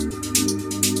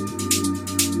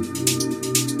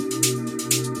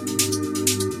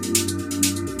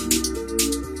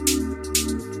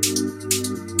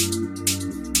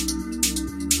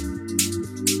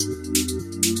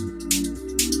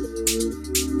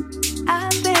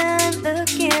I've been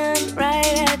looking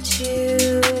right at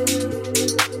you,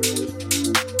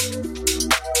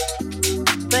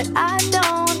 but I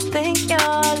don't think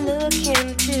you're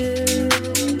looking too.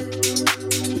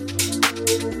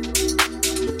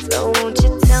 So won't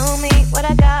you tell me what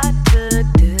I got to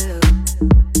do?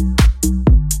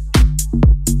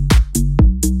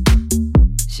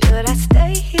 Should I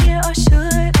stay here or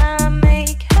should I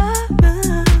make a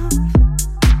move?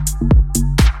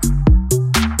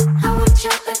 I want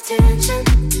your attention.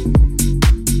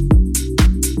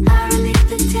 I relieve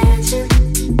the tension.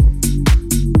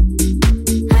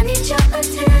 I need your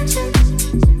attention.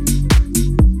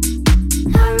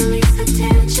 I release the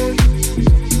tension.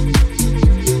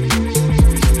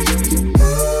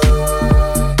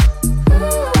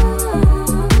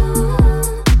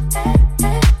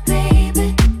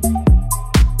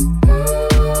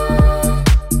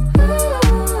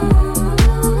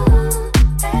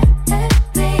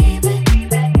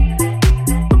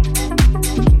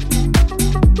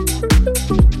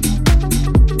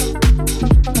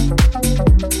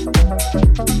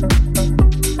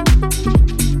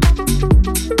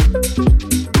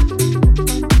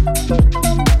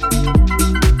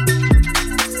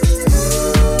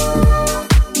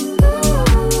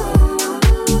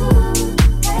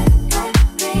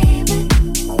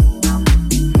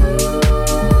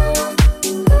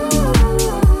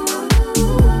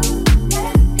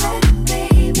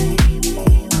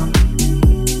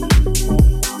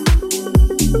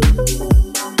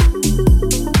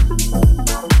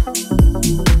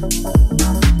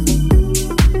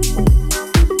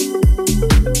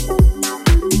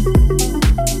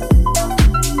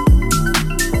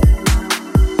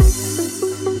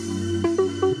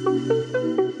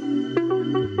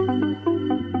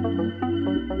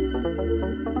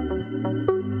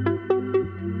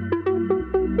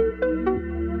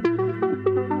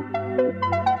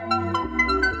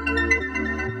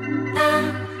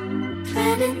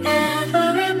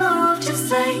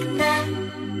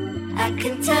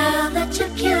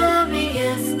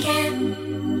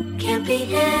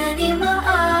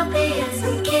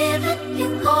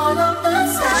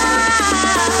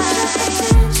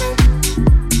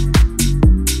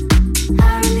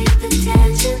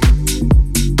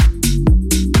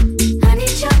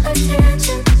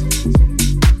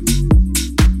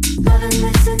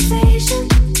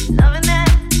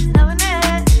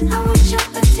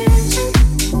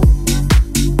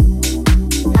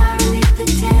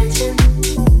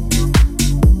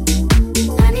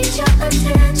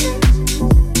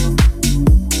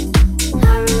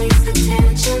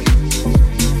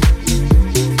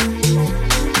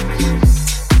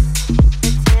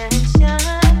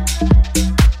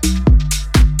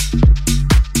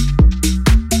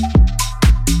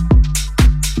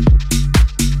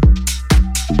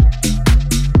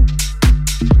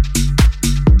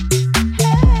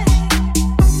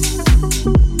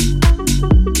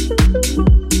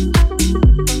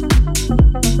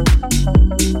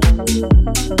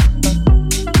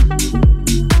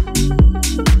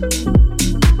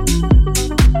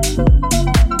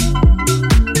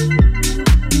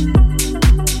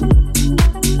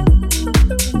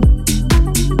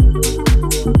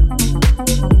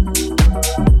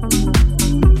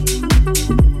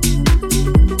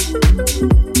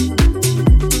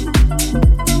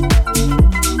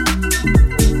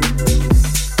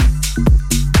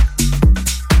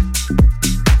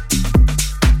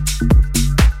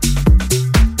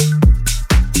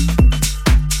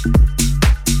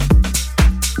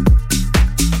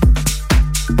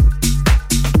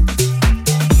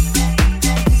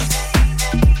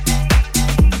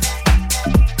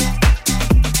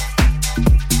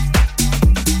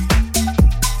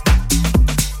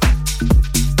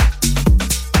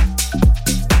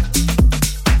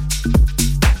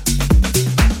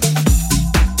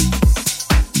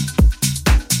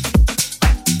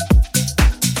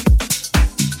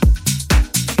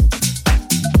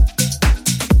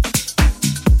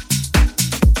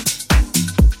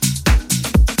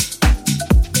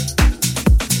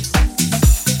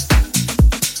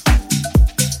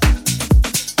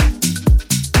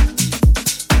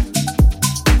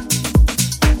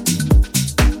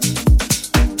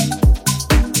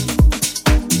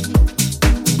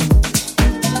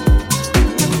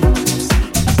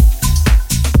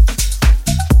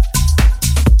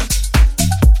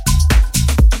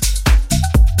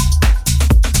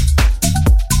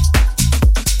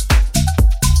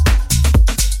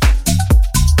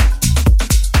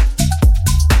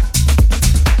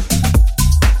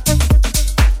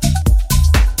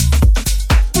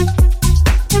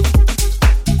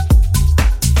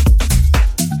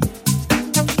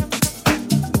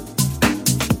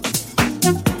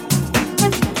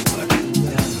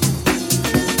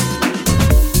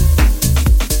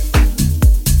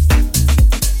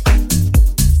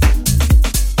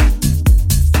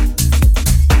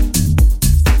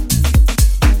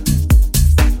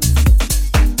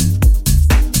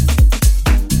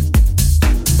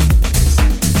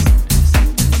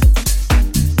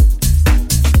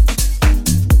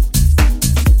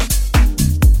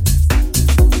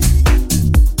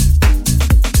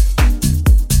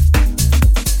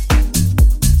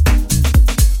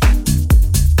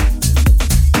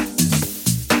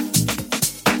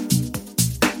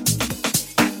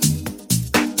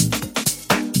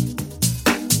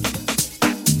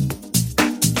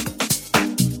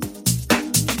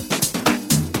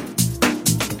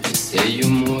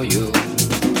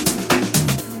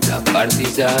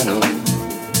 partigiano,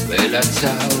 bella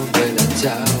ciao, bella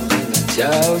ciao, bella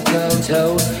ciao, ciao,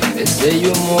 ciao. E se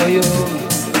io muoio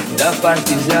da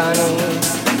partigiano,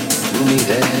 tu mi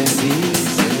devi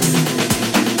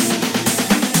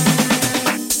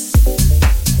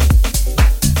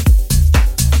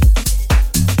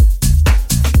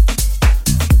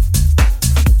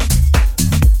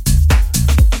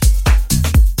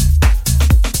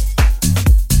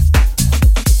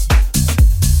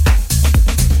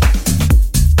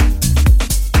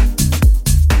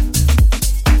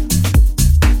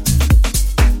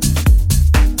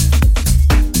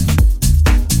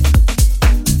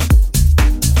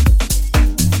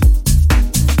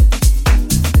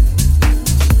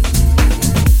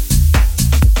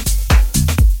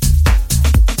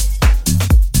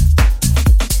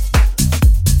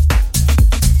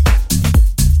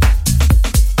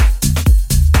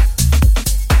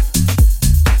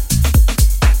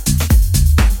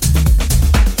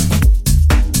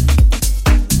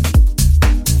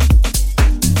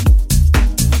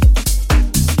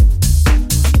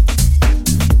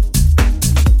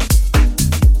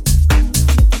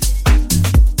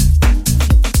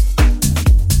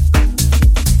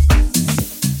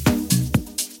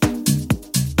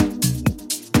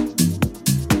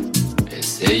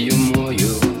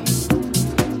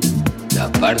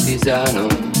partigiano,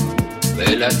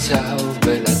 bella ciao,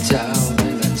 bella ciao,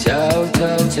 bella ciao,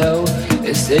 ciao, ciao.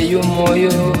 E se io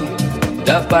muoio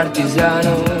da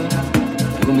partigiano,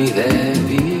 tu mi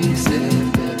devi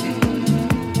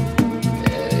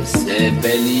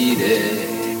seppellire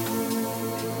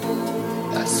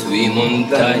lassù in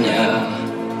montagna.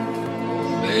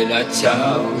 Bella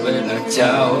ciao, bella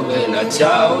ciao, bella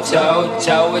ciao, ciao,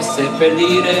 ciao. E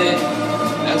seppellire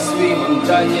lassù in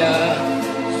montagna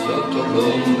sotto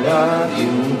l'ombra di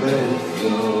un bel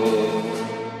fiore.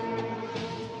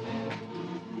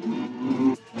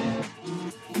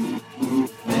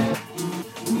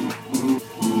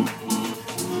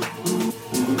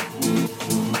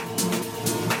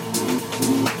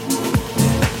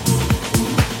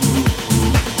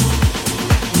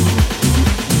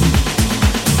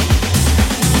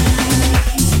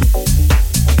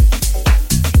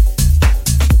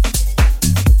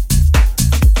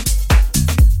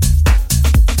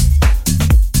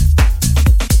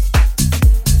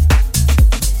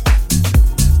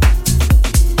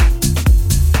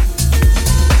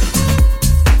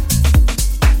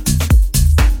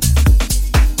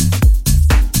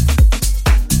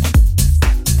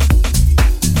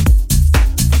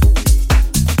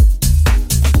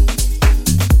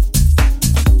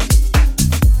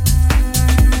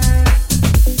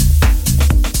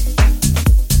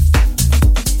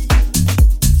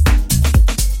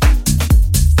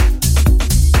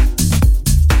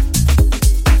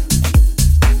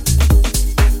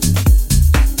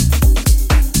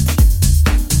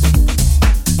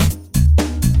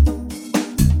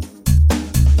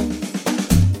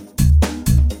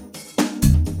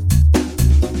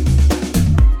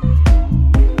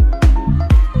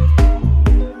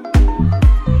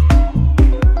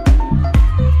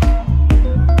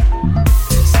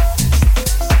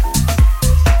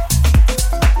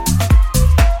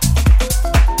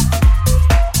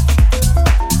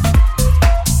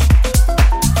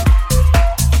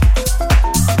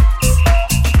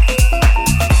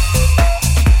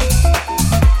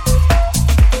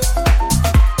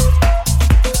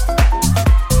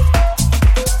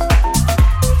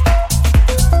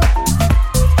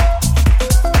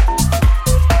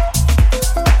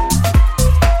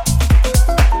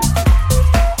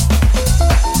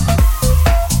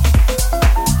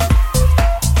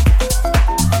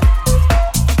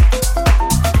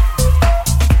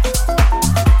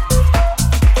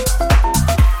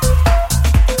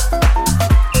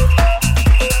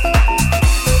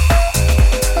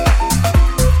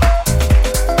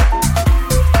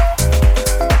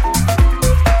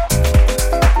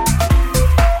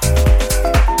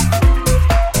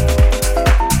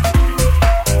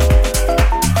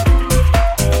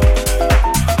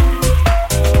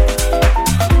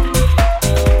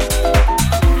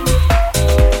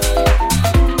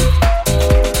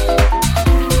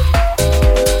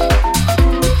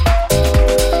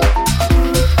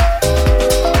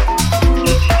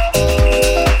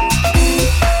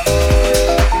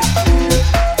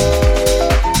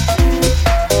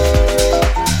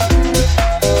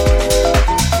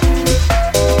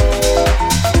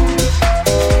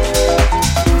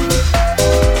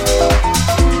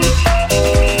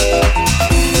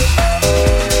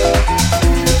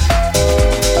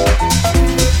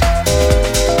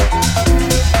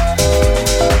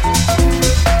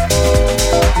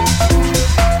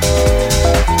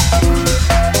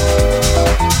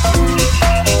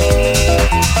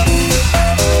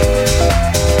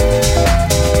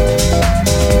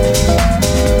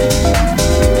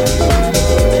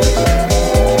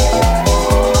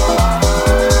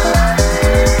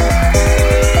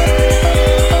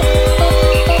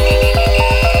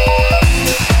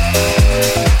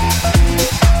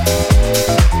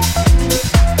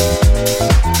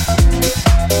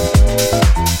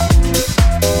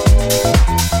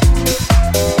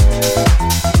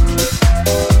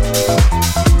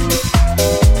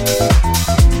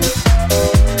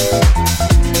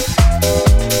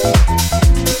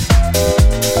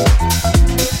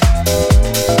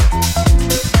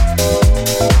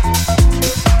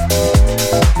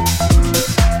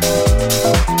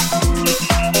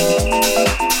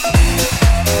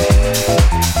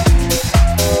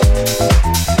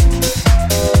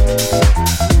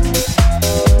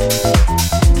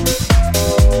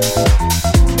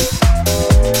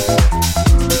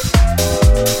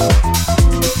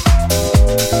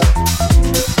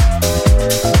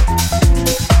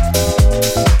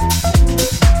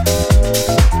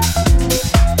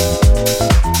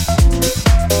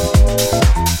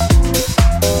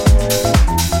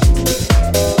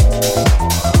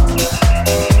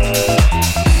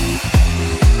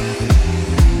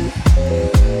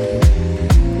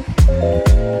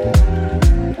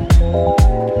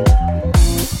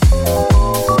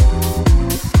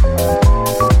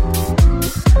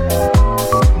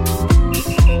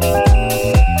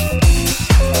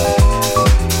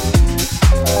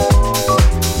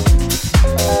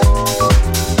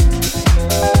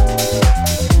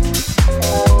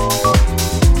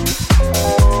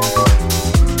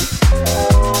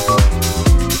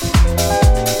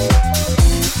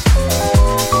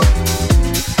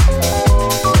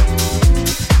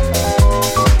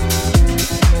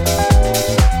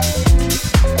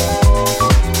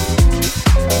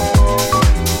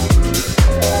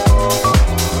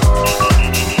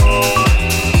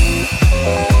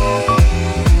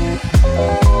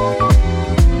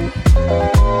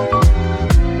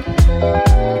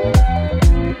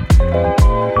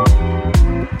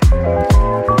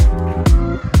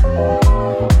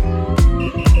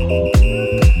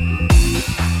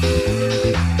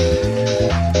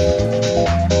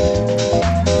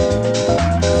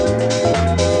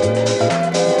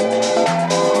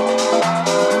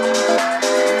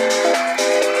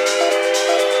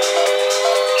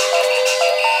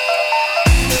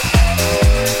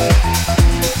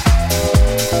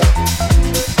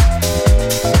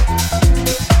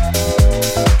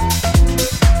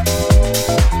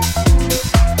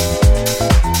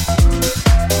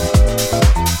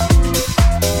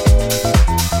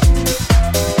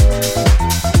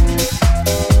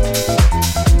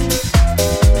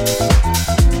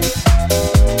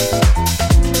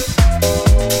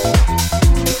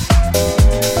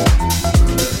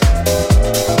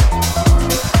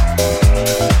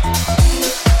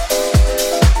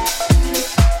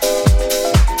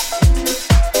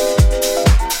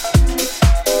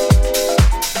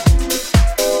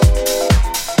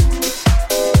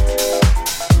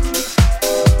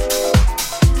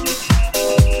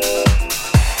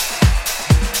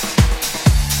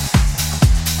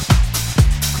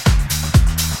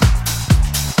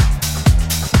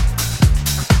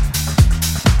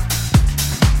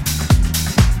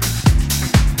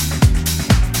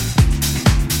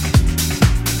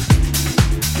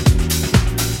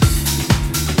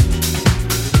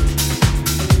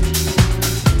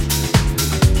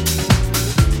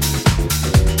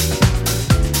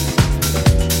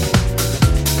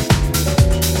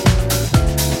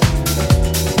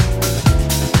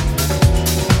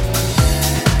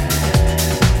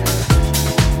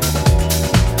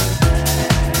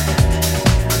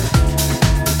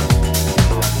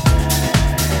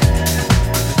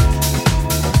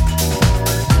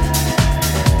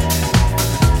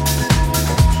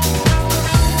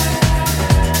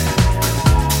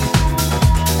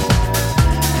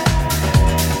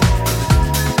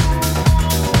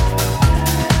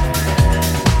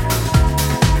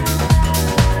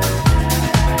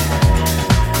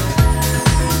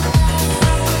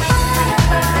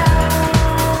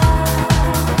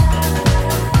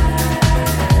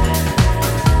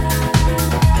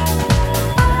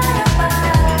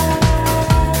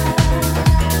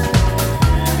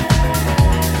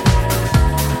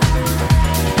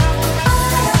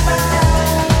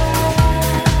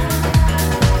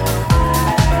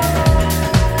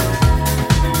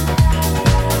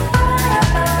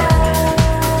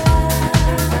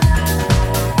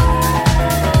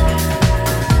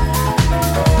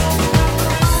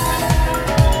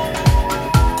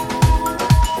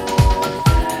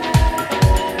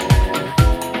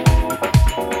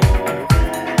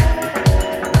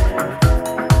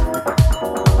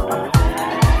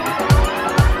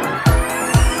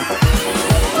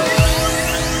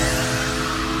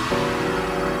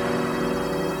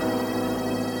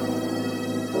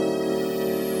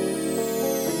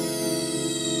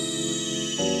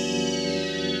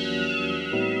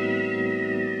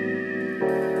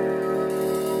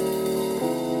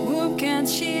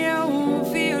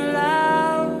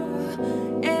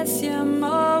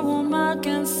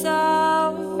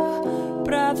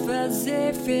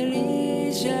 fazer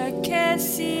feliz já que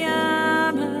se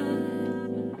ama.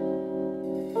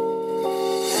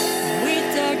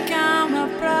 Muita calma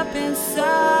pra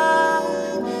pensar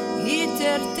e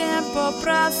ter tempo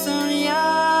pra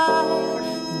sonhar.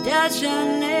 Da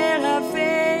janela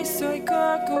vejo o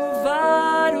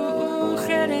corcovado, o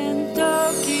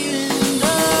redentor que lindo.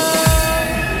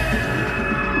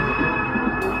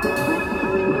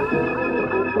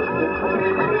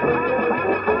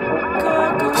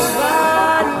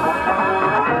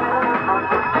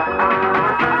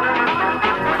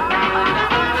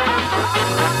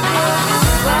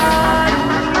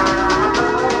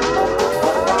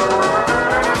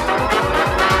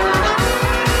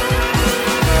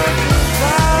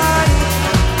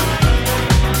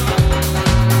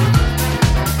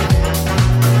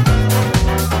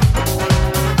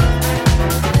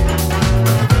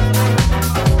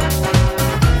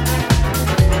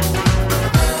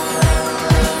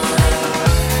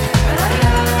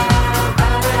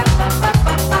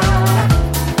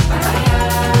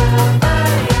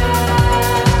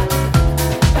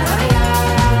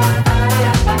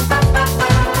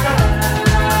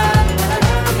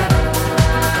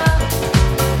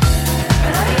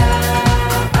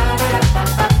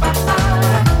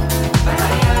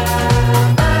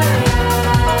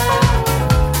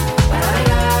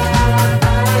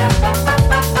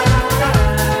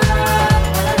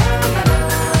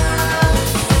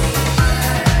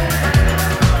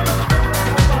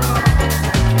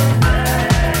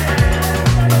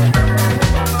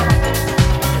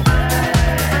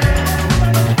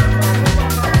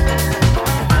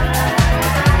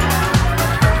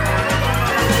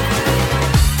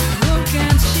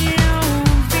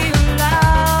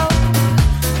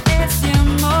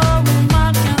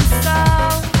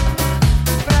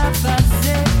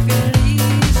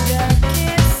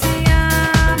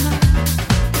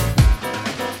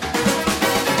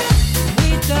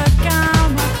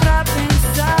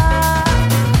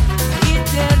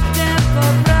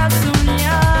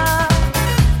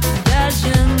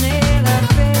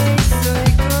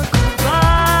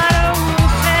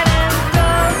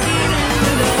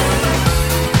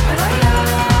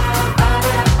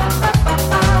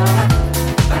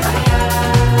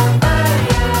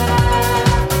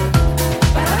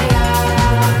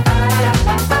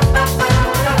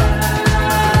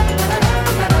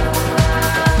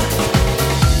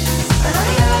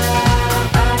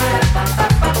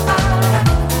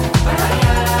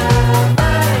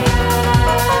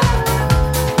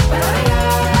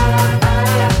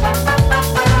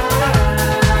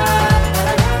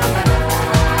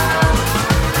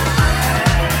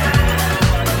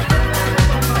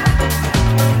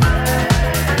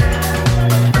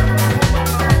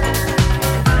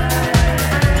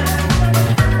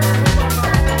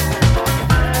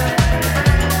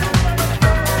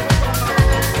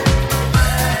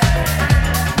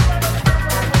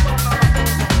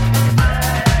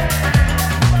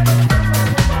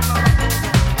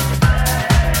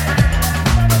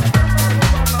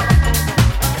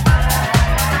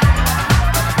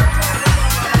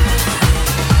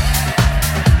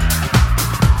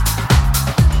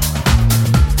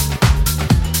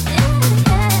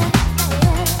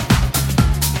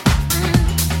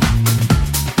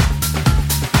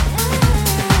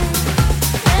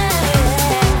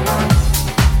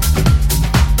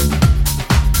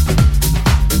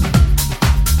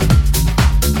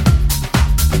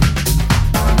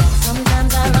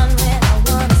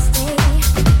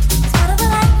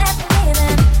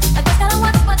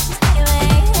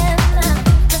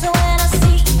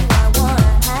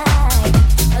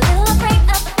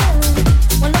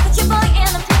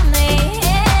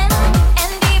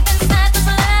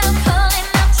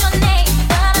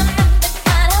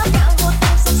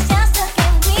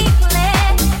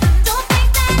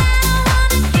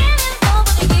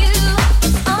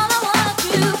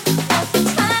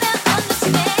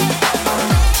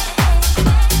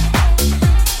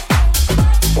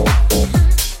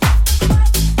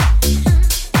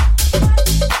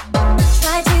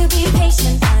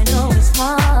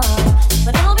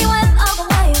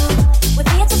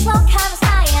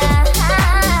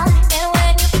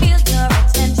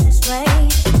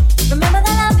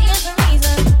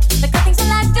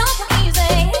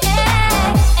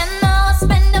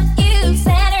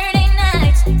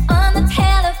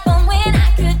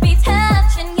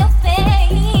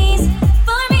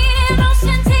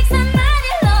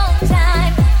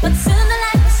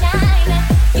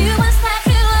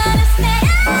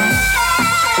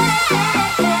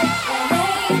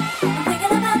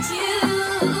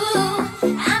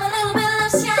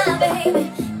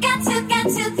 Got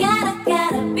to,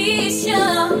 gotta be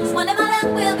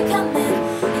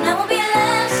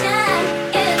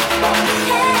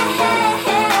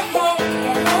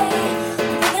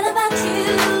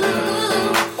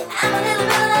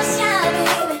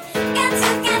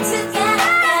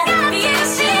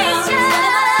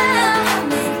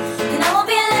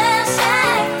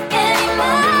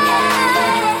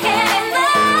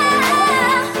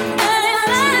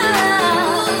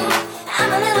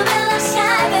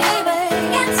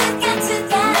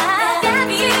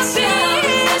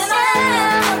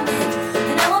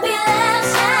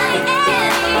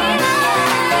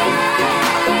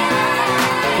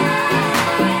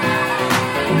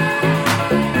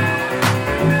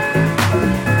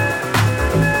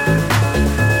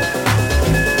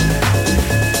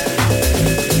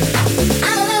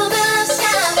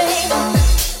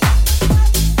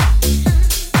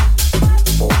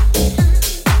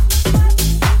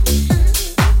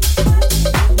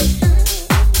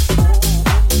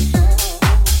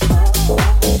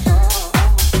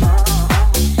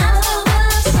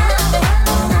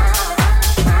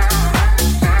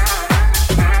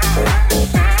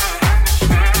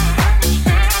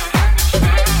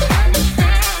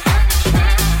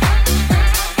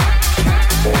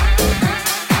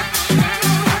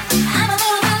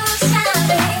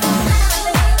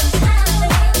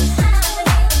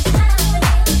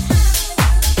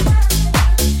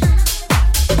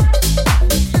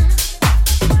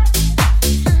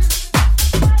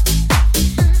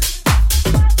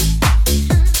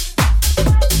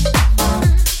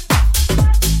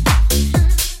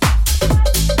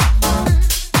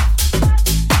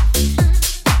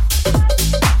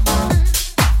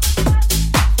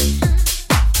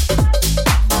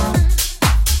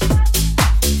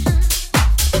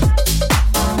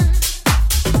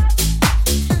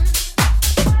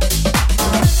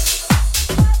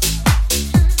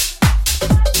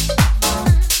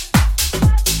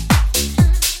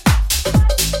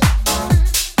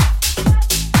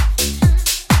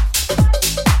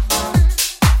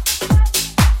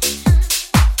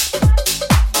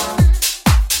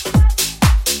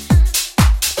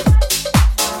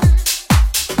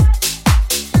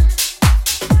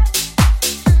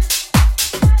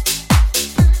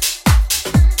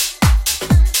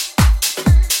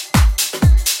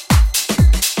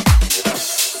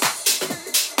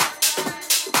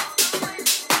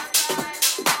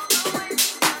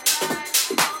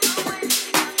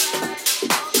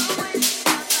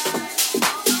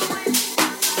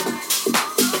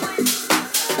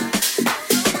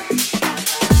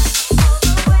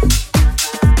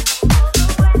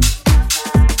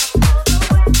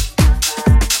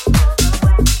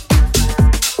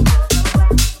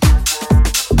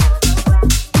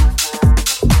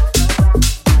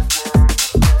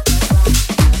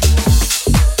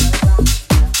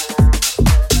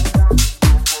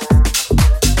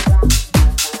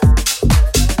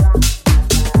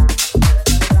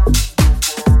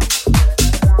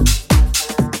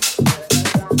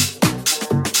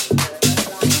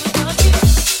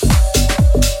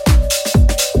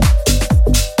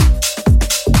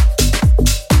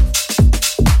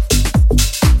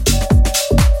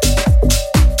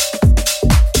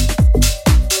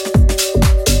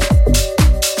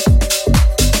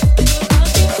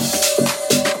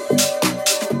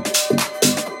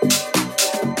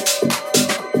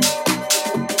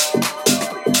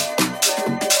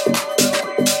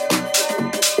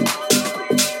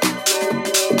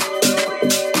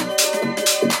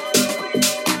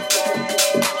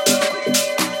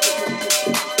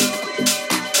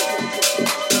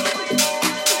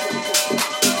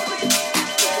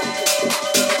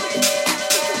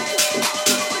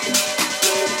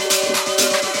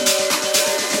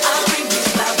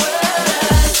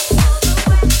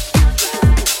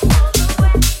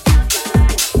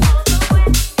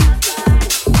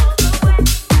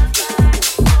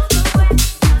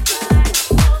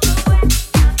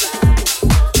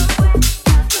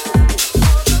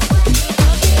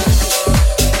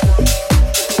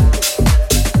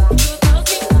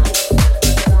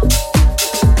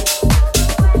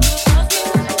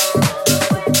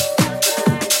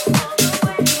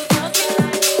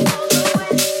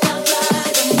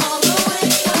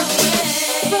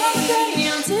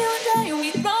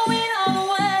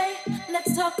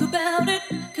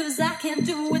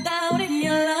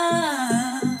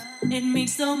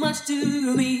so much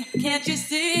to me. Can't you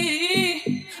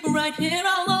see? Right here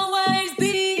I'll always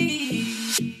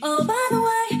be. Oh, by the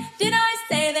way, did I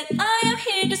say that I am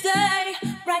here to stay?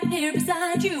 Right here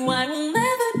beside you, I will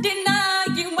never deny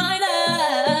you my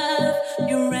love.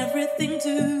 You're everything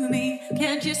to me.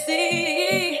 Can't you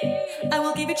see? I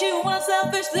will give it to you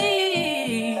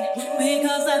unselfishly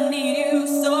because I need you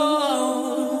so,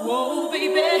 oh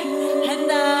baby,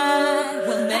 and I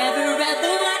will never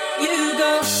ever let you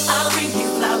go. I'll bring you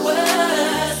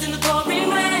flowers in the pouring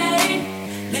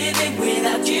rain. Living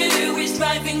without you is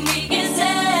driving me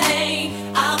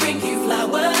insane. I'll bring you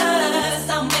flowers,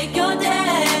 I'll make your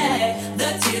day. The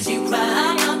tears you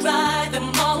cry, I'll dry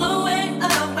them all away.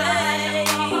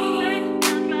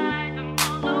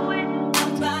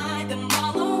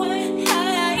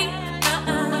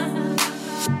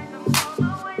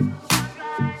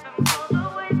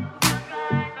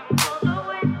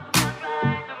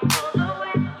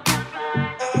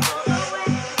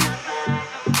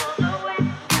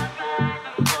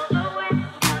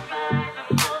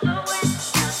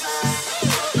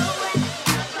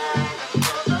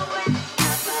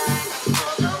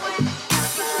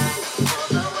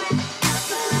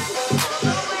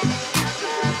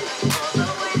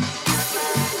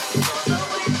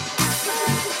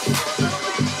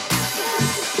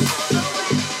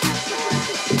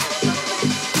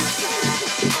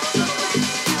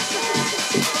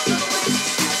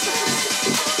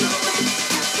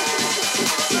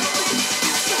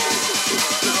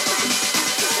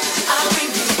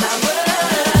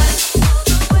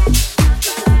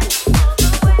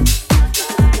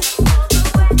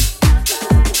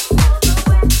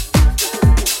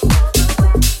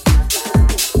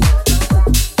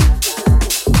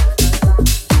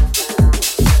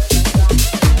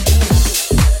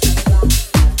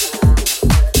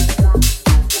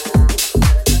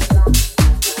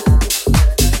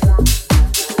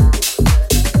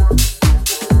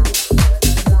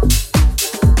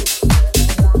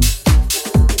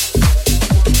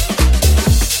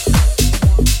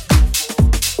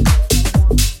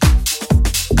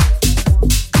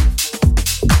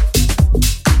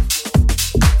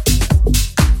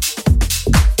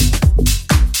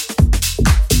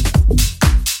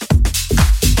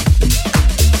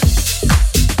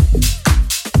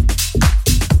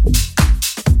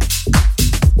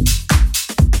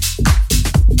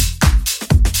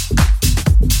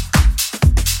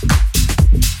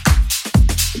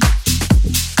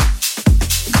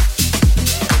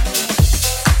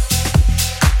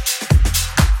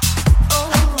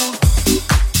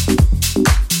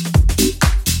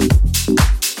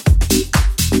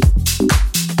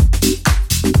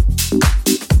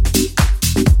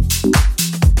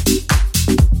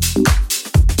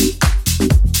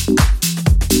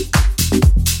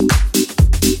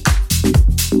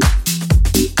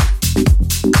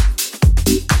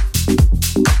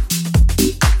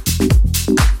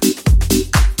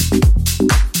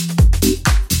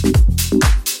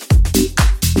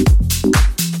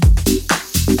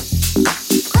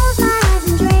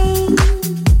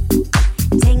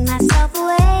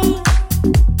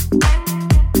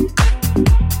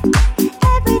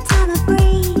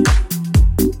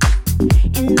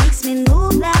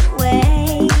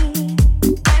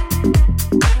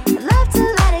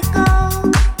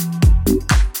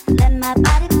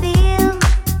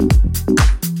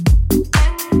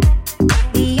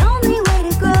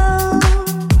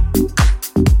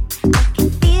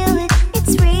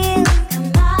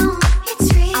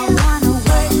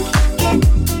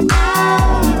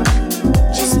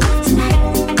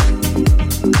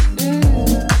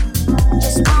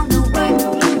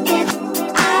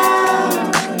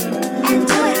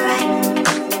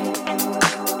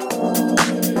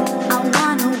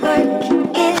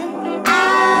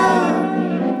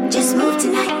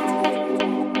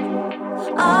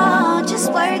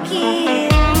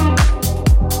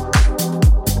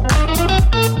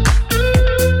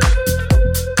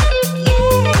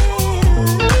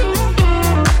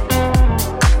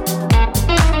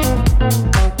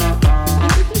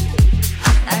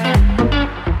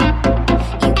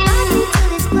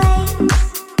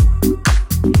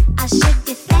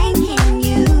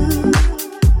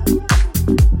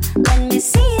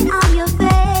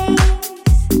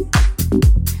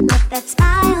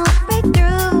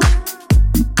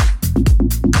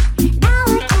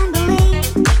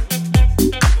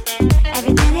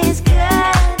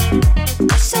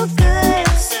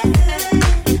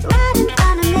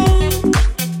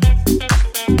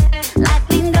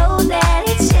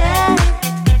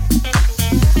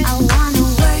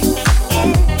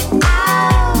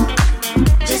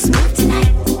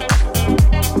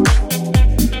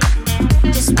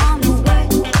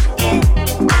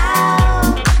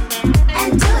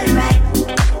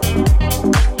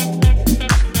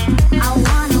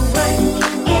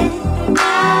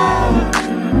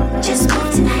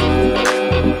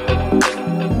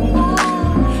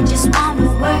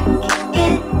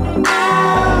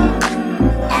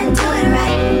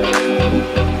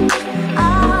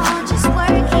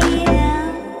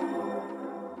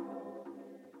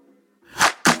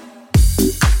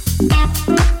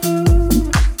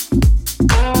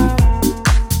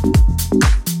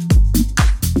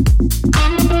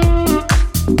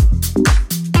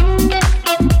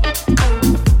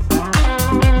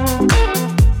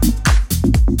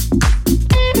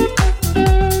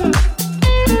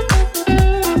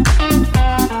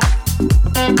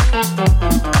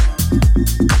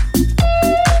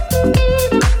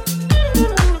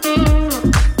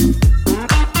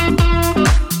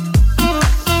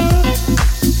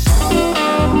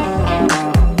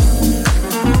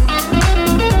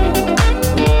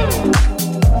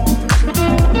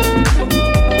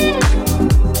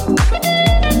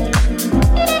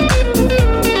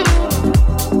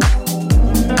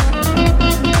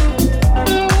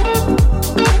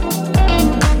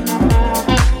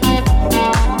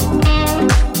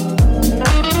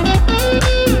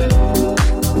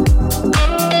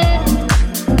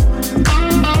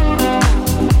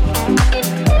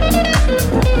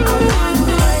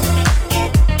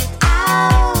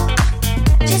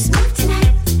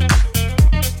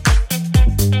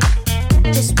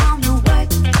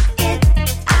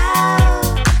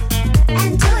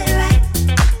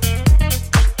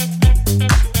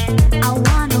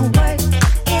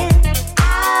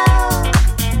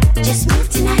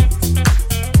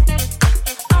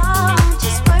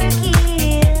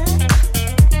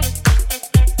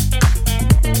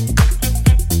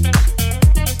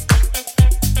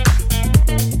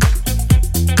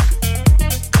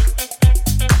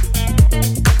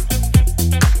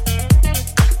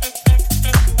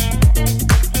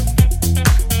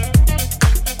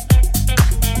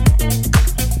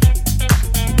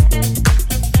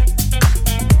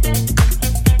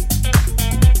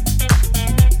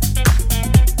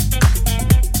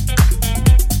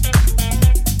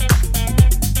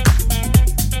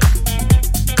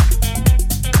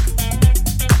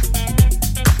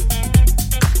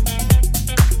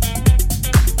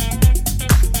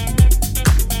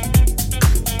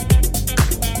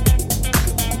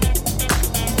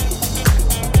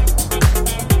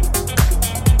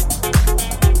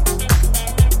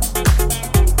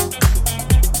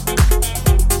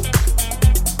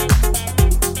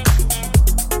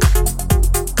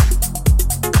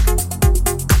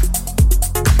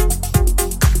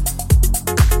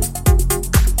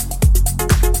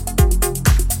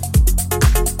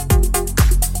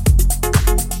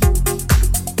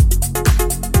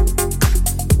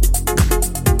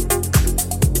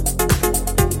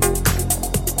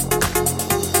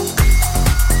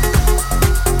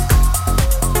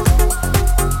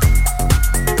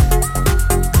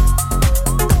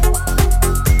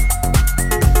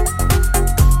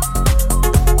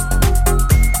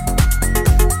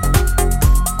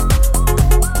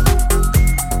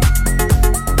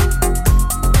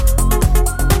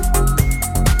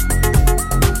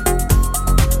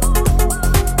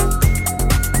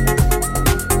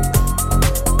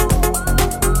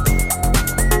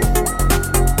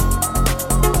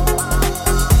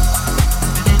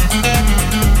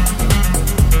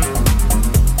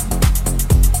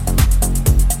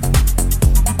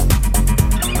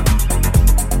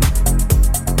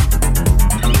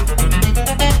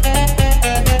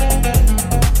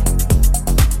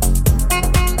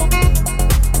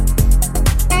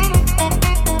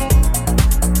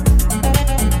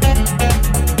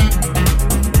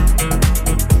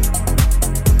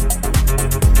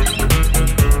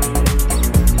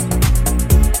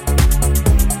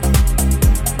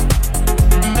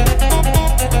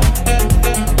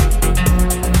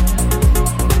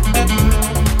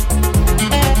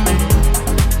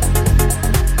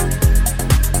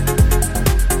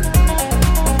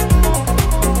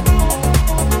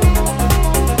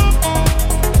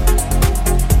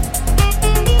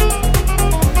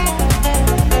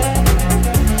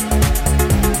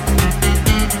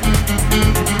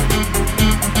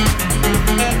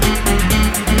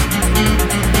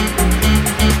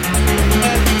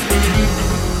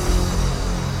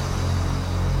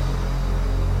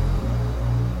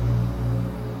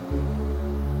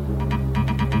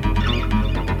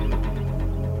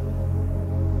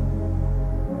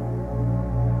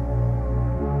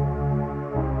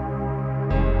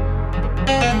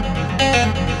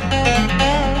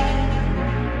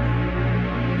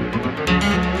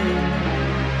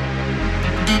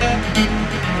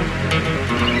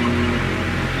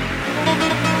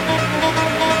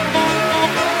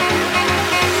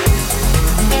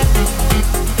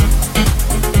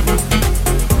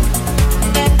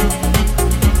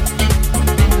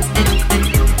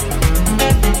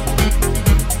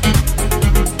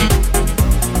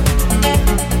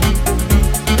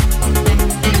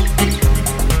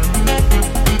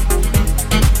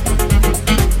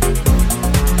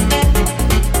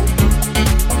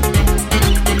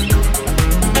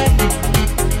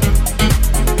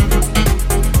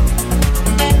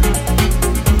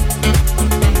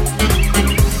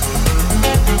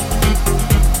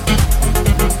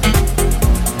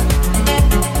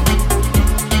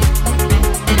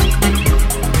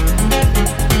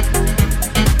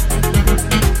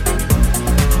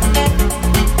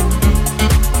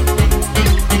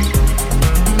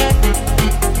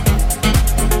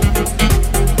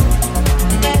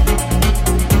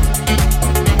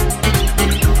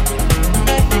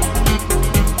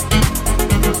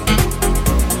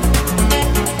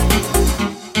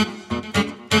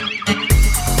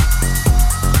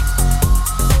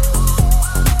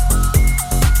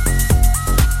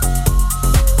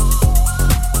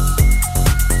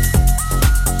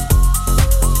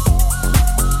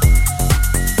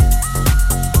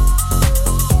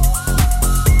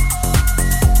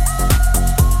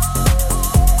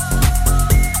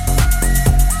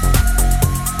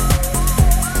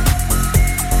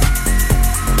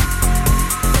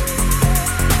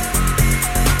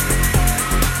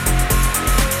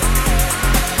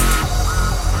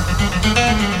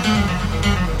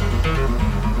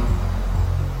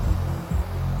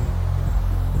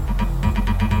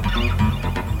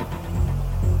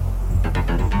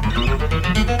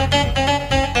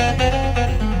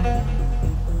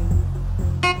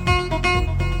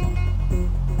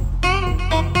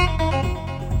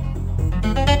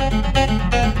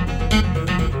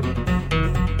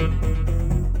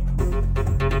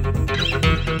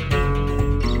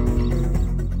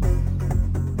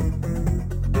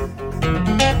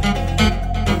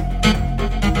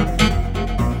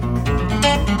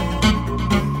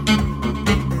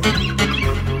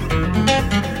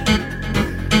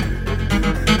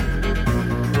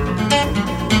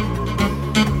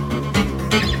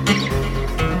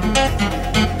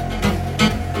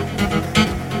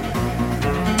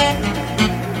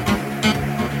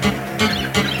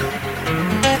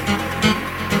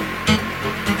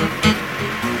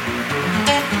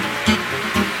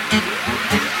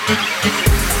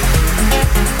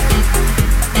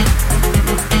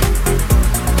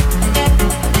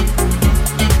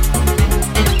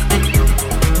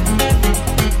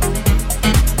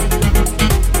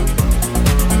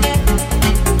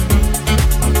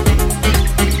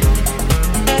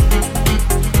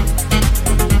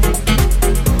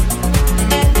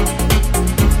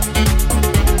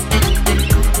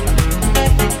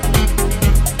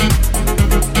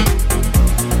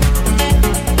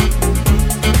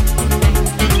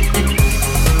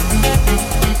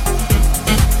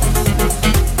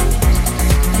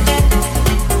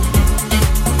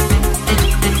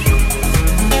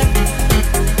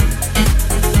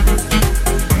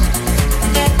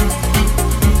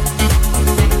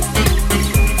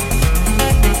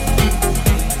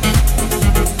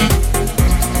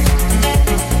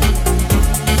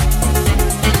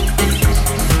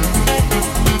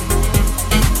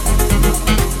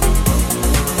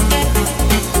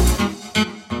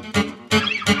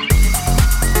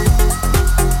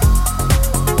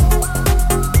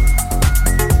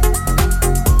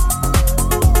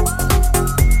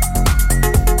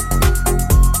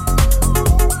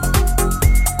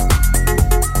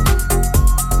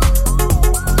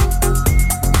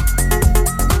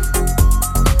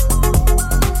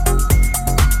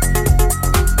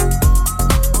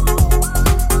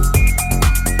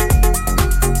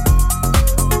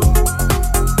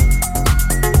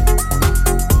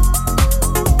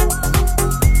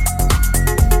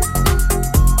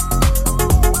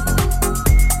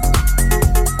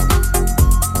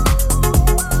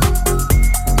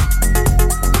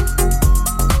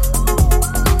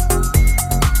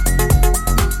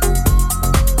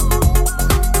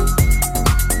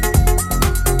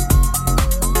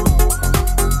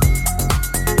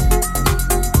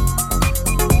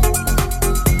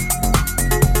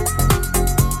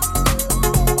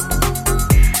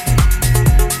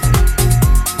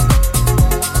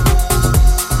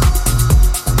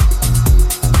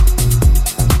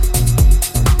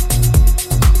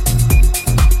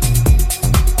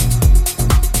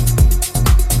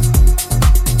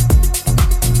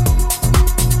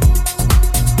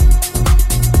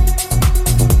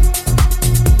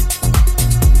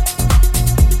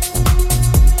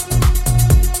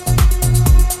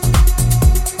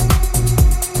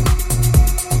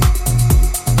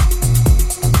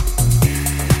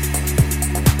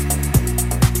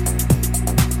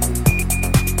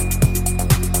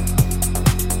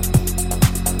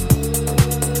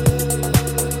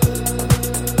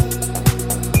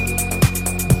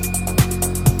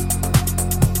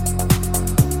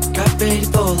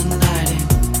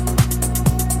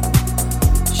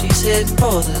 heading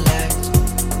for the light,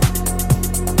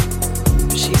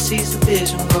 but she sees the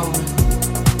vision going,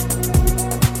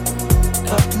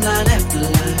 up line after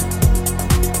line.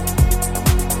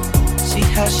 See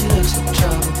how she looks in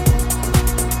trouble,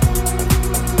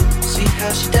 see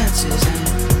how she dances and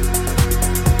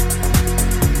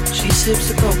she sips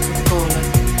the Coca-Cola.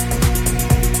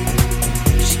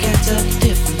 She can't tell the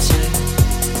difference yet.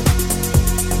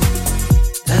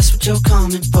 That's what you're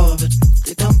coming for, but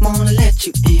they don't wanna let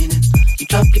you in. And you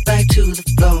drop your back to the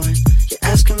floor and you're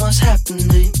asking what's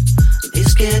happening. And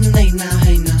it's getting late now,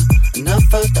 hey now,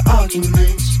 enough of the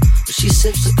arguments. But she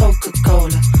sips the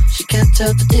Coca-Cola, she can't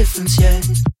tell the difference yet.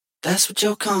 That's what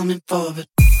you're coming for, but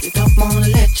they don't wanna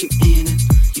let you in. And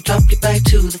you drop your back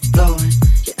to the floor and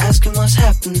you're asking what's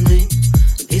happening.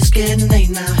 And it's getting late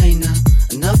now, hey now,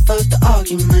 enough of the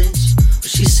arguments. But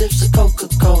she sips the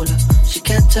Coca-Cola, she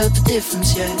can't tell the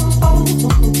difference yet.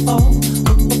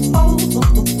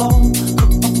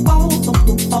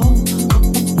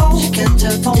 She can't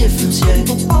tell the difference yet.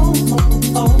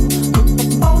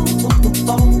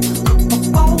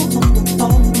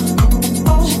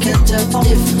 She can't tell the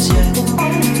difference yet.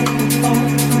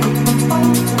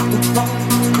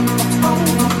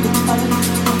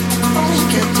 She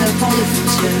can't tell the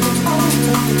difference yet.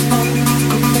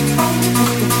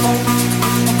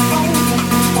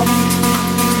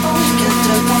 She can't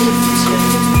tell the difference yet.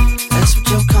 That's what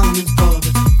you're coming for,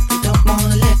 but they don't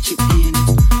wanna let you in.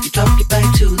 You drop your back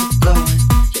to the floor and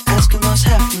you're asking what's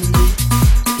happening.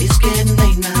 It's getting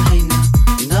late now, hey now,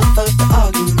 enough of the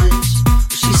arguments.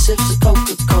 But she sips the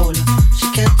Coca-Cola, she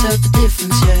can't tell the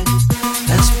difference yet.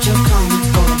 That's what you're coming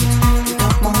for, but they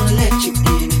don't wanna let you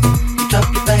in. You drop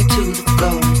your back to the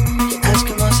floor and you're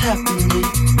asking what's happening.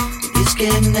 It's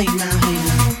getting late now, hey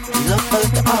now, enough of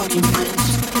the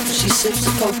arguments. But she sips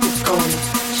the Coca-Cola,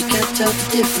 she can't tell the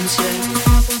difference yet.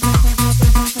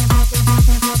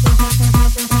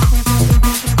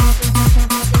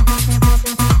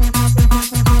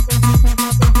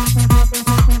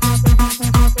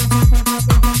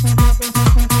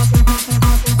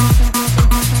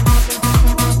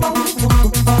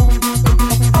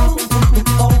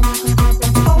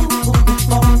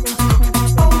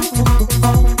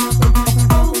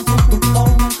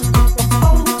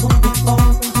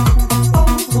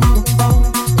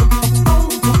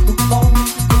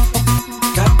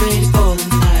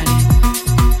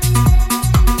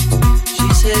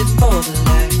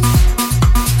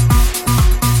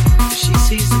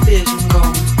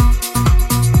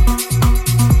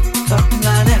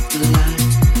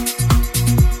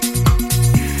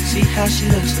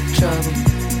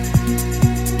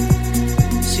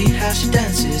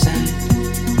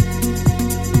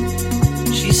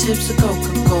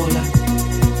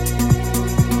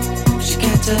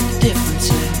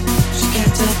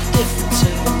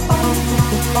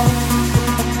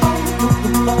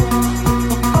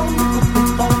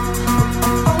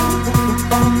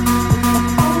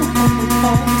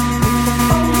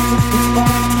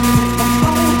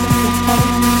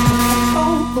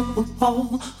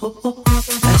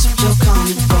 That's what you're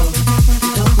coming for.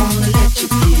 They don't wanna let you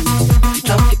in. You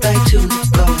drop your back to the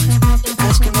floor and you're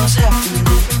asking what's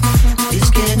happening. It's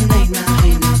getting late now,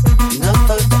 hey now, enough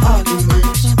of the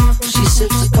arguments. She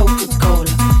sips the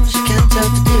Coca-Cola, she can't tell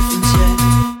the difference yet.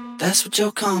 That's what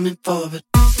you're coming for, but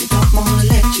they don't wanna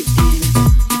let you in.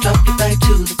 You drop your back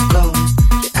to the floor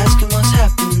and you're asking what's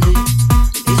happening.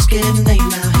 It's getting late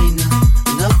now, hey now,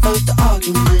 enough of the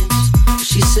arguments.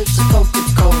 She sips the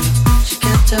Coca-Cola, she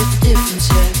can't tell the difference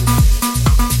yet.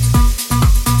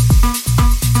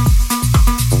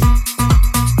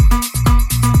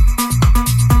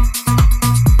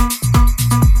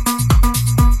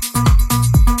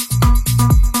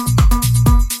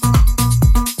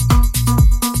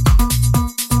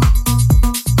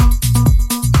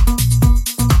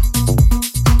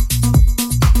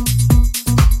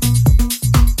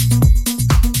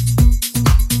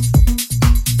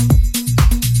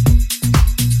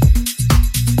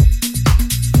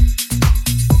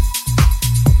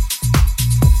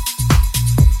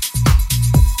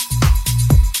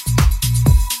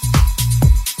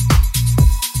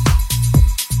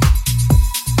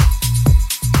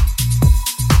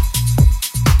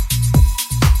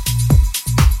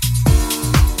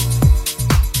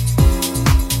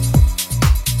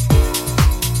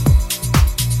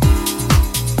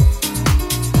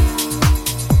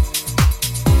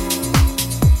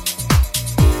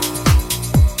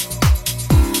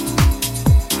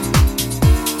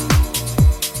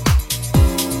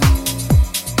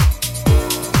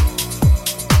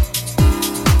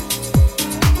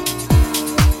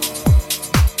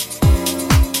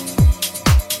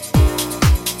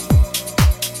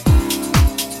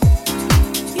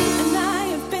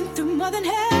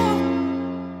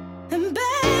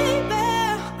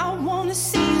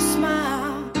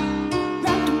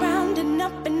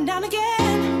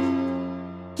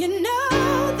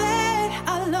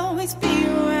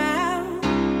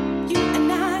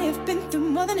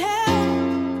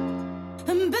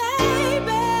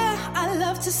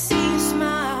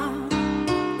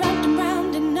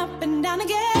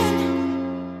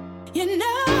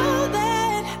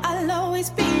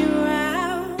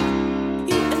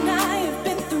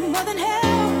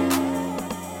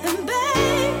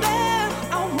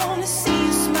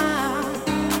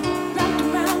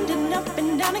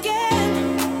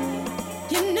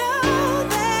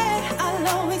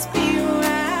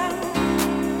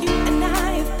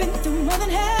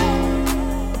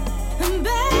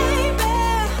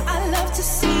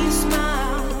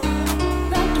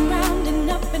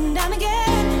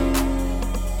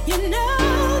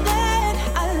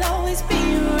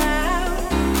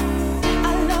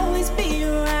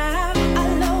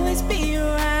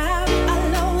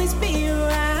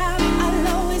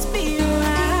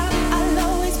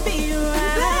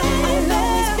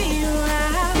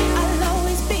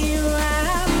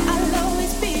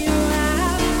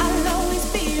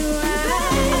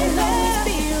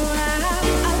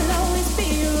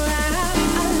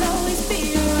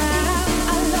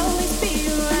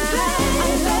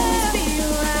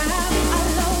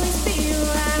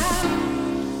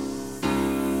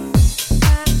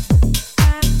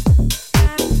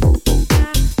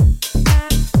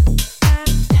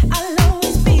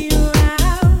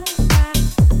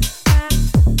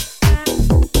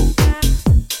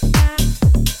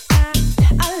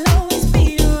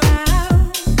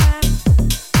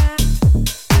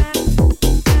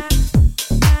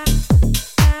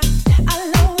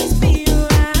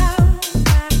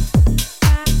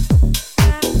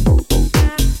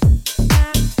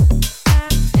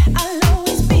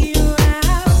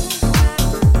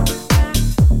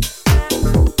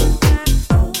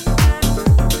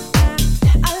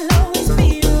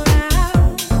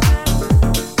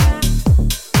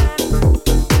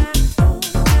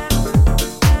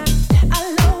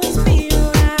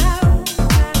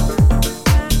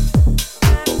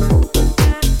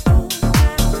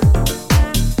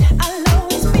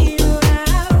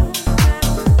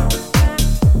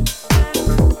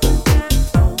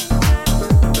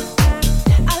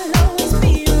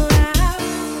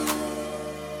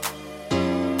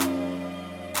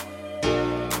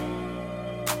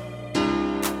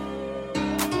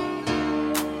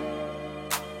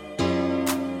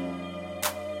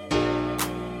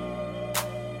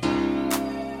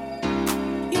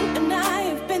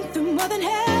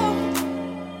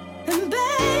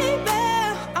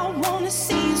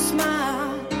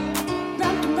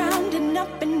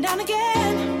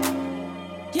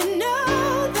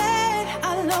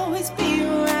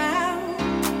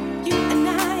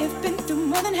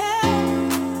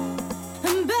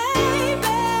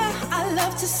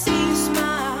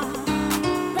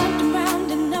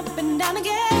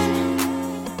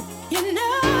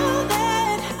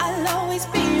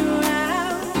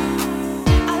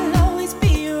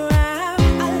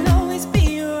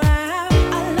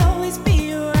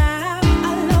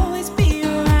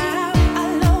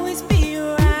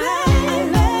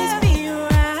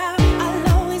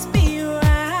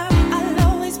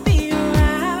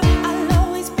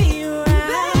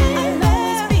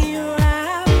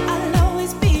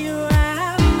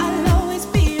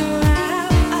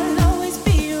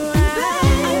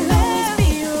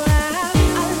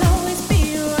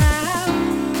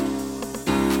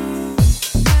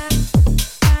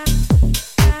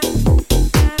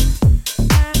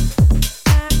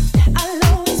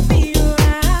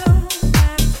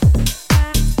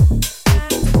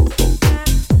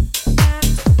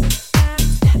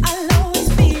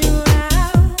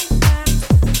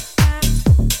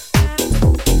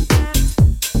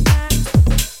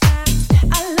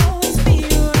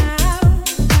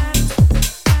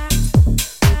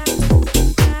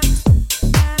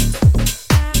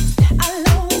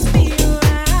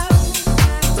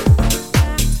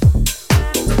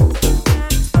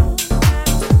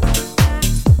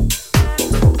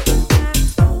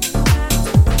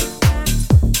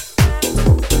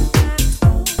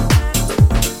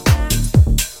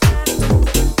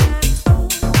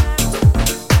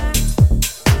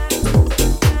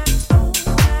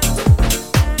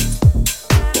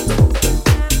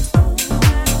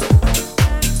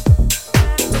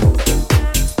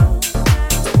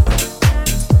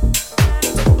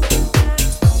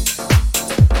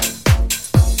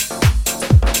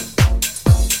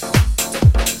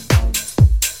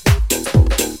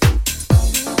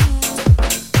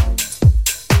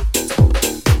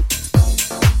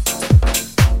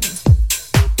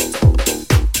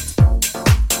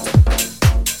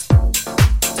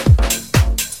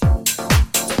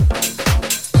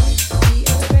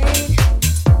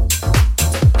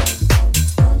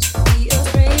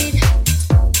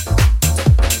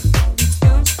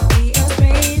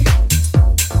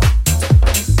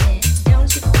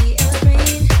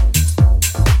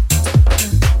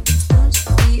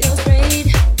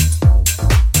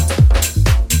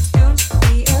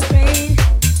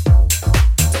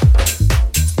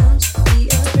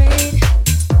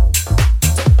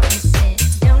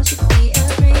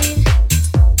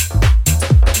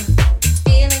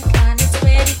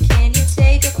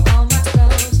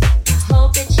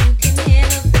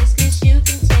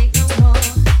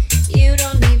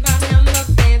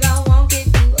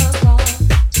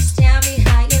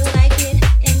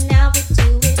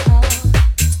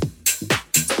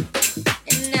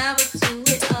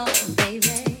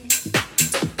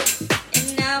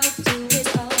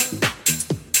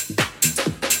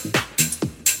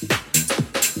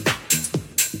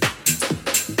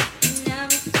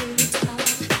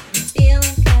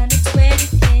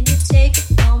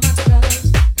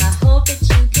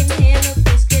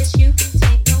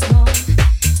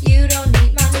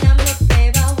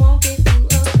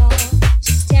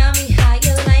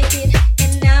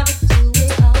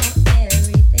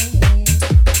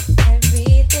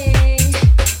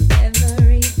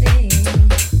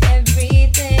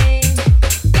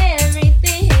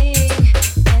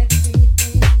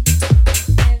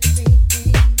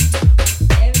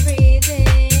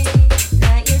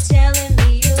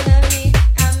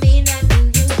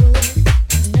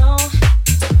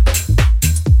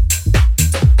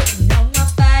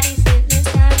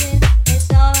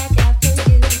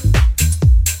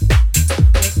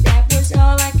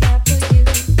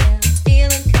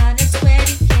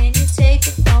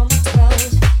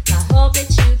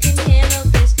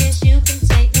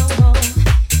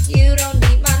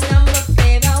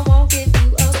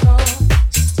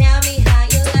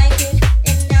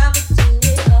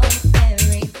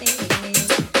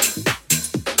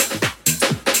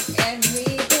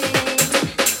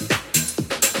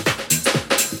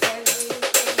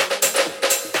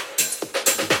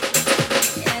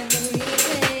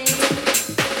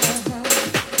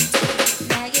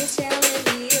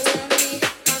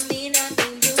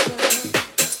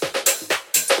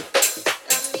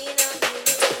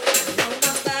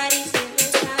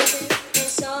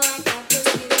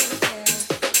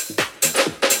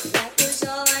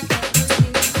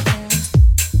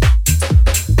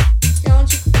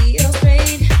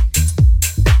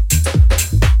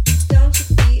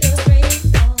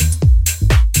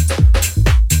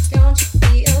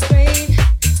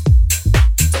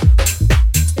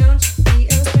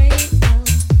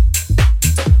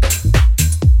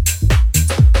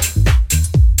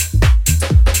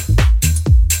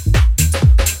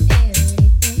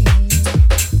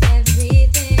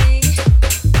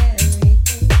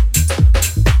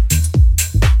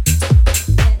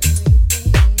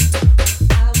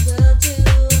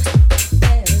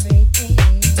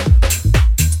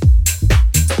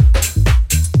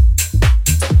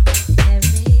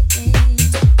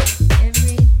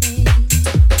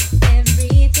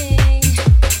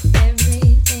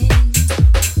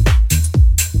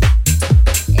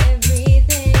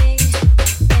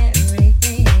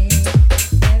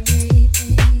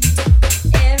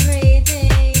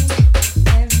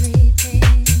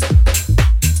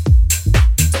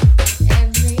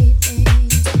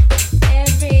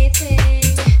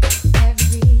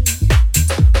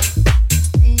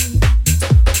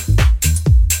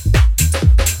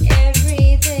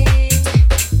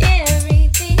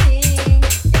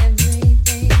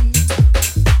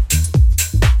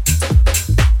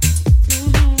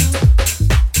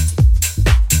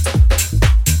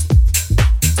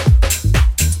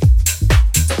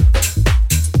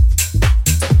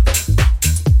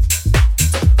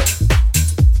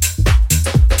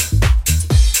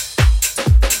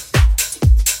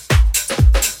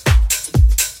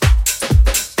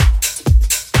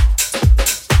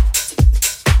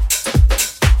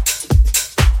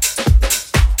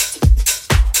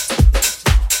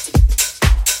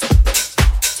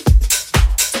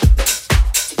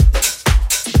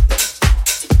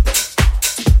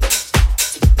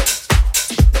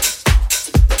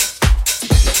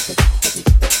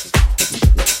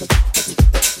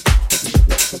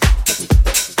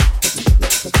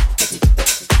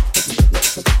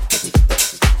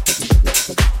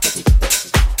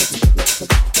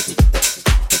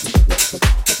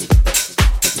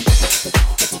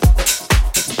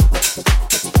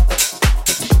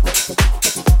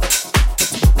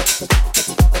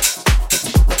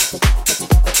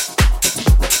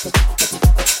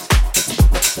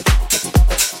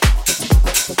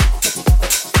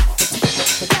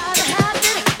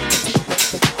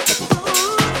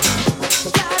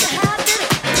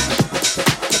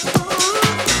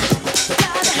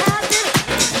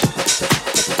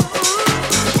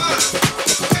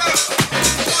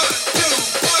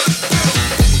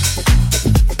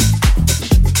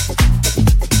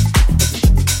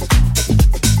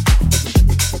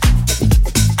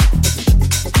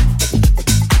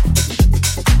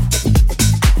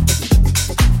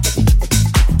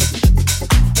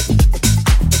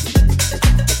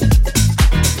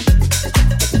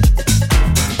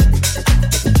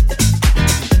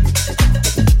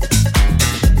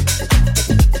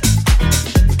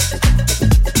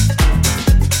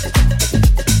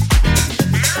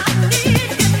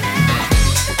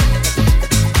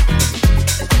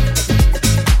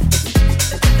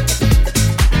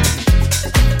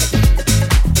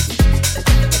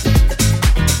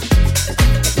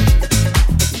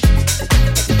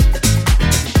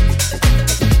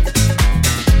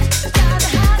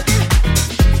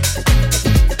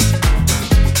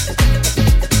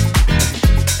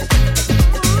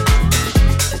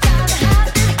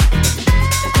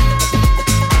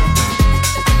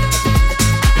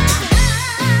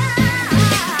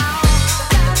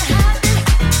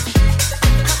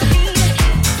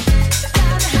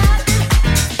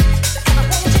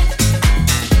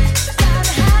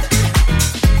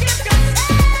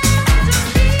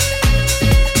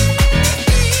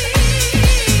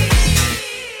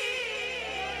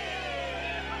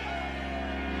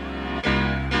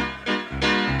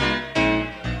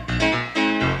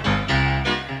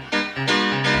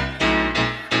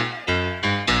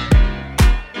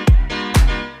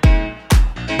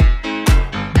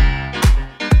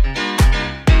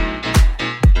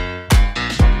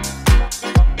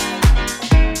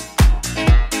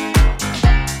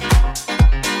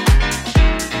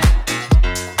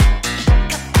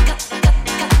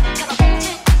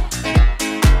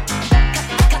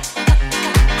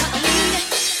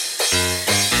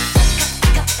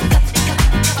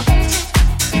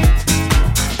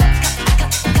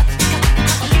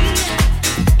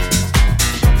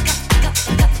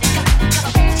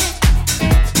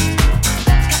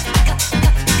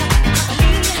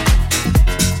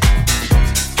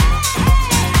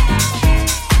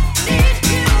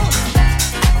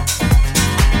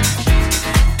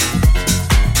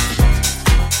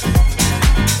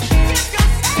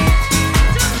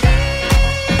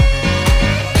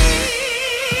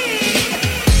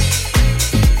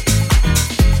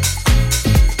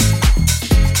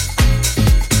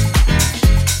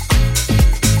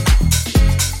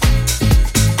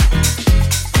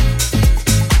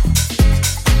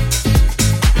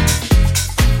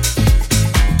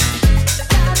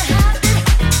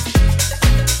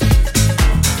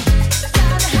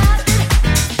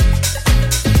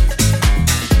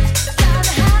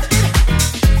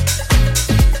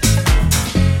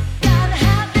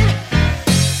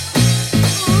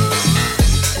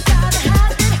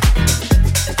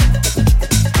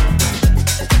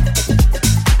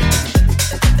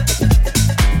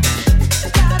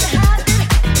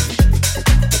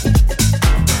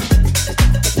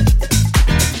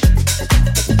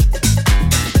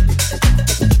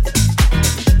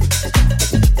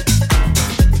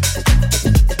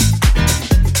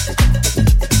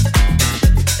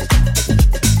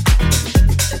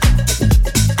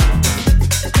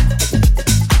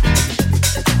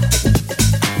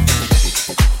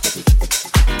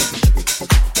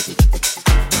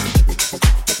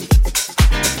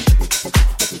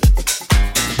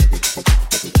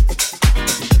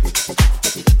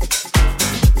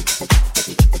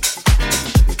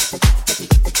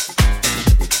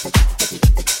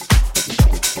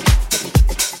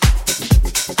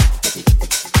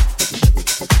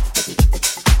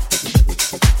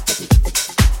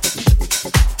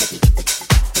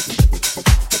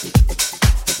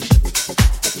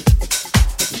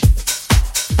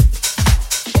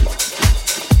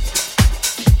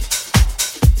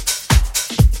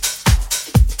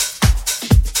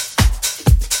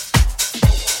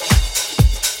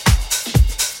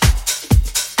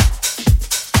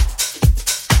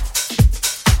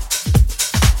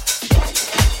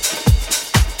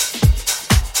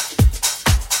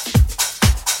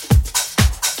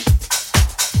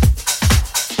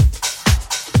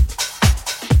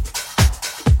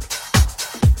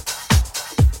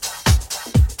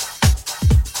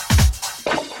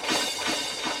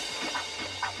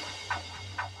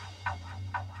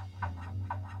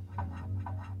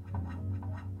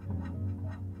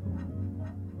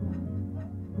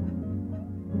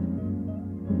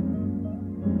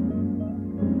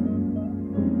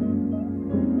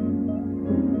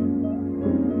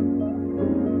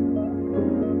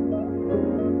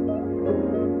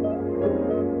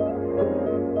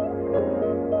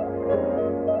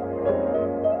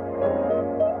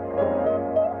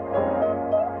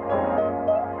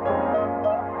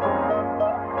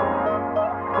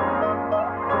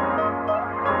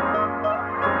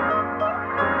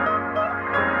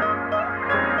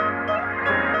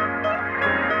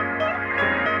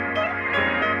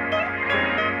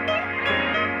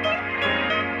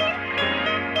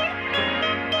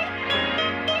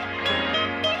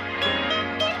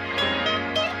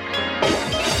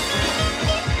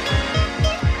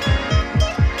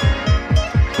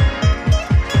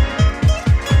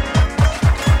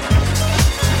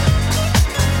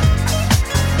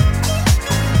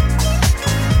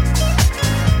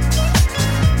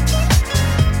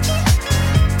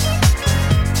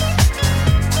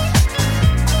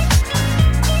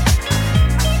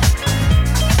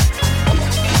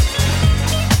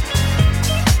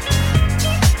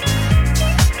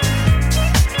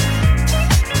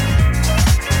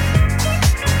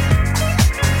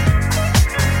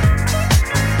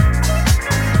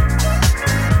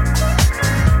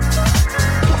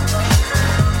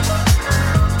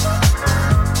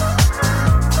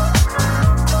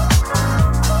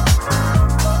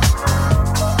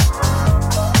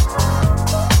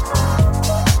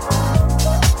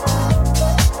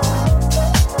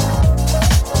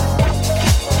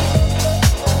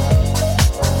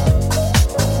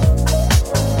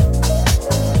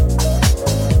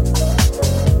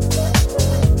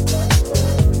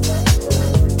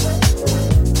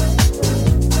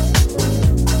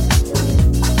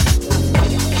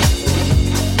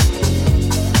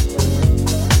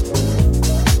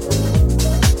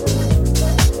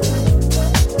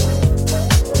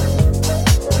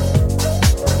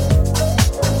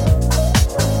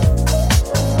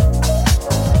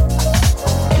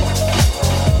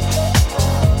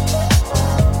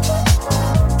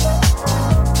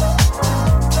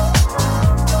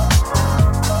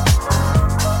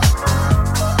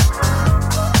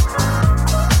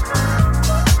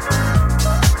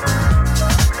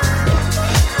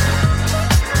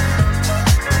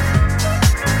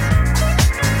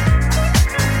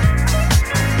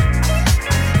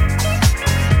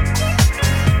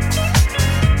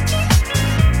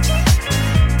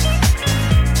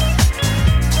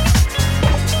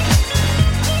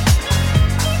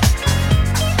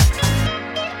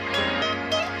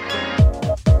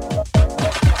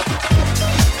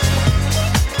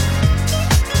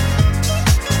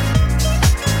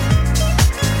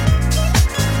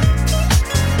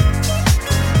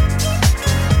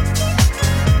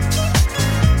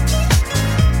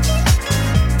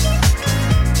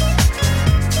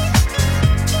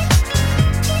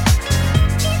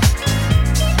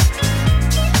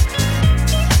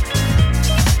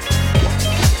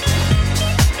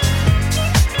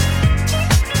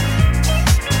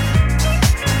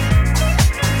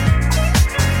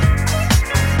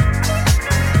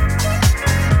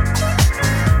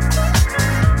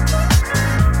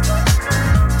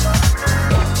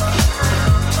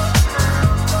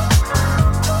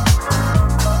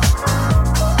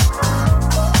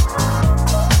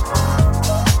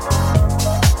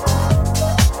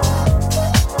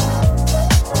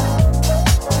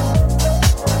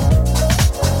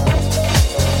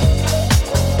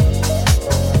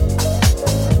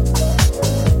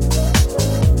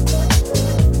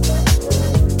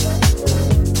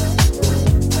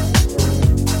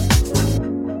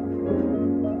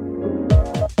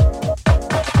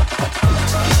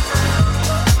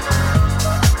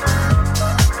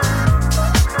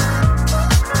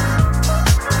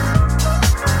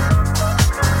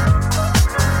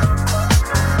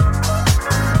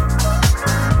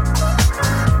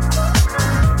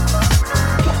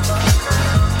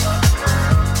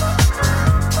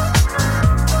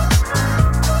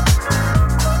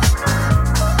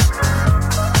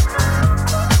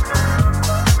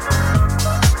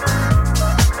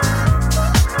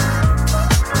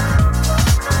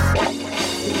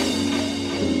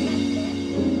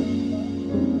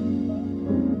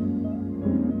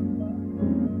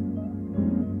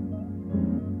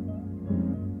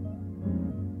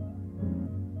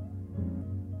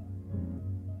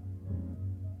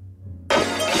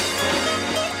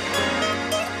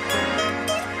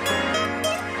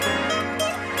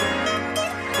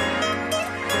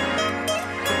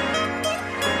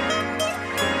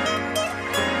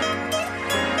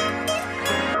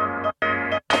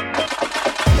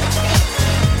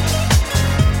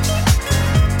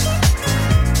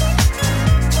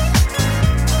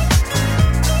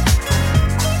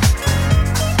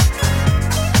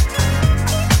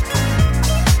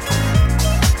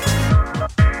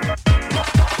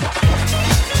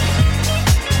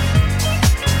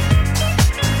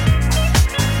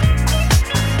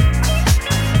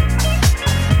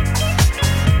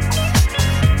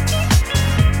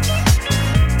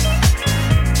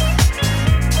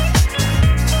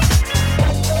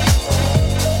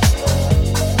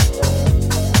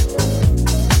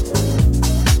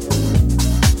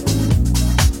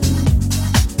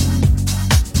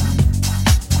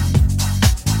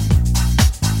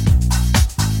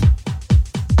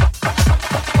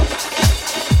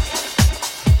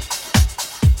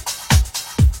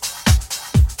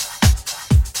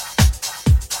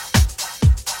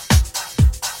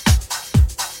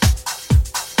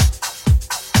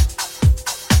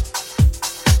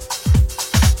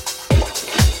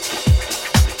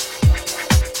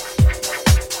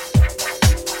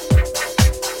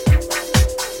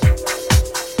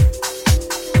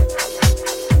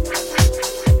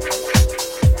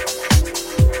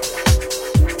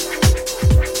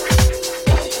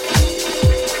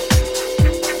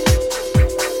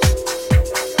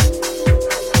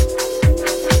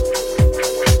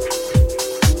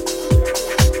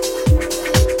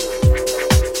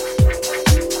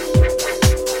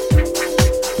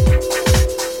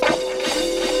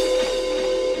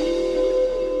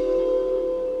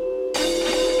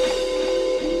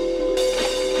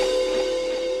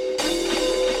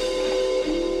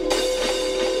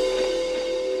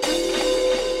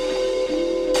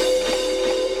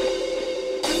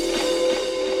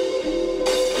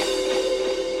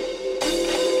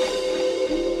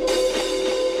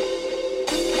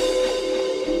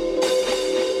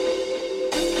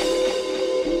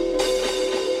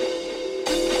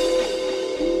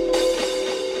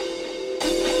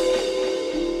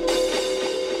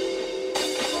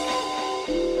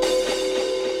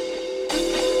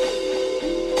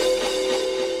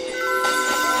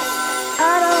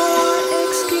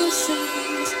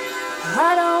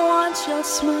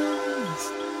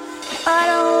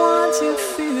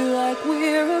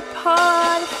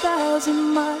 heart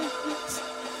 1,000 miles.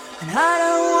 And I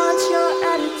don't want your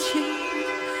attitude,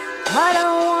 I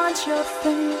don't want your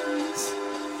things,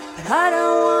 but I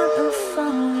don't want a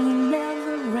phone that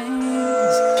never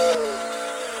rings.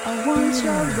 I want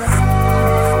your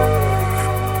love,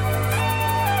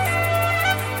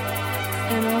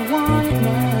 and I want it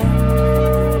now.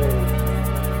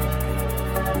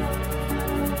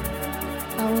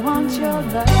 I want your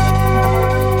love,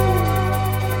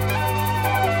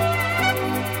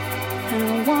 and I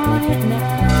want it now.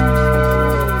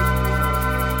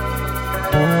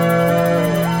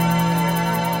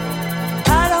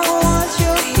 I don't want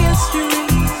your history,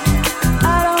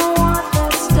 I don't want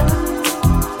that stuff.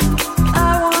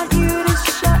 I want you to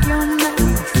shut your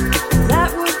mouth, that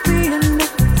would be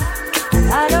enough.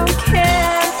 I don't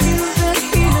care if you've been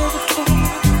here before,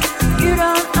 you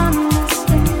don't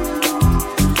understand.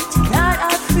 Tonight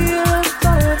I feel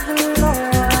above the law,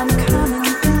 I'm coming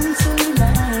into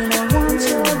line. I want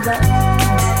your love,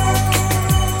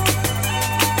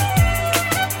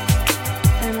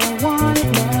 and I want it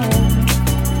now.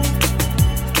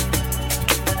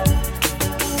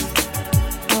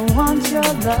 I want your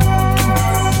love,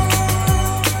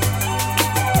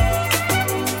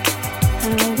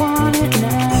 and I want it now.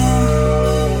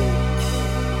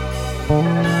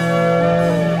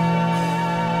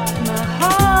 My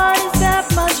heart is that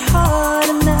much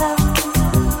harder now.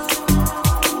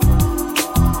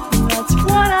 That's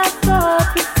what I thought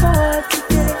before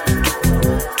today.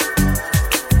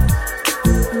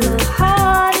 My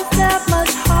heart is that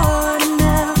much harder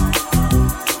now.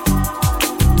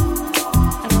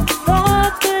 And I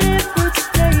thought that it would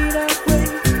stay that way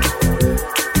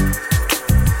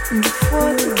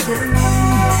before today.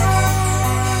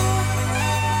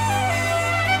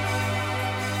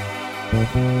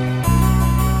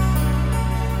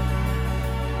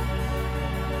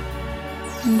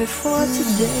 Before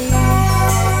today,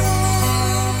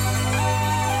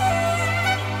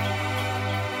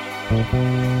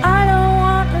 I don't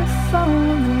want a phone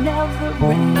that never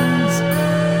rings.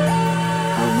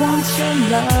 I want your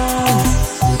love,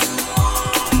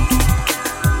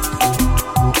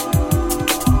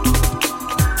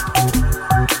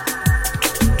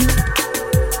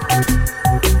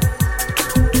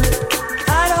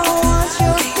 I don't want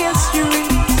your history,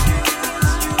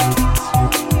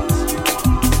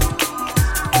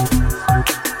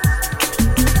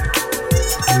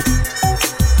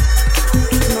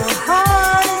 my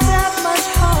heart is that much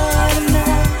harder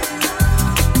now.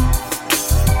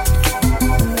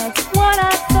 And that's what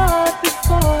I thought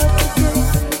before today.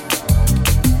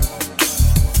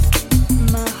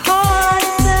 My heart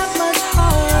is that much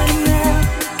harder now.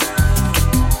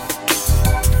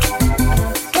 And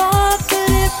I thought that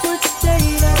it would stay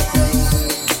that way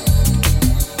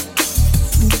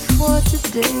before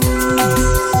today.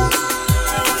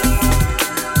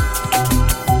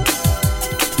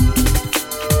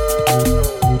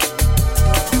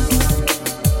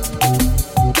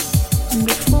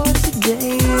 Before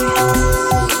today,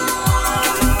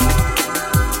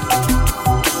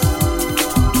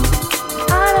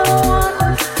 I don't want a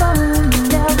phone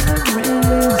that never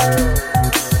rings.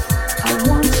 I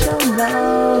want your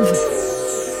love,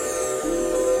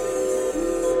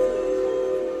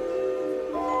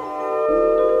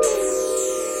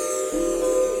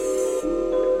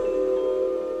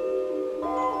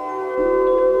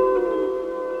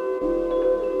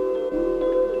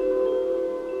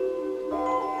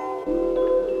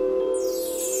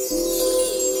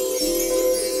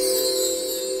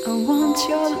 I want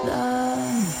your love.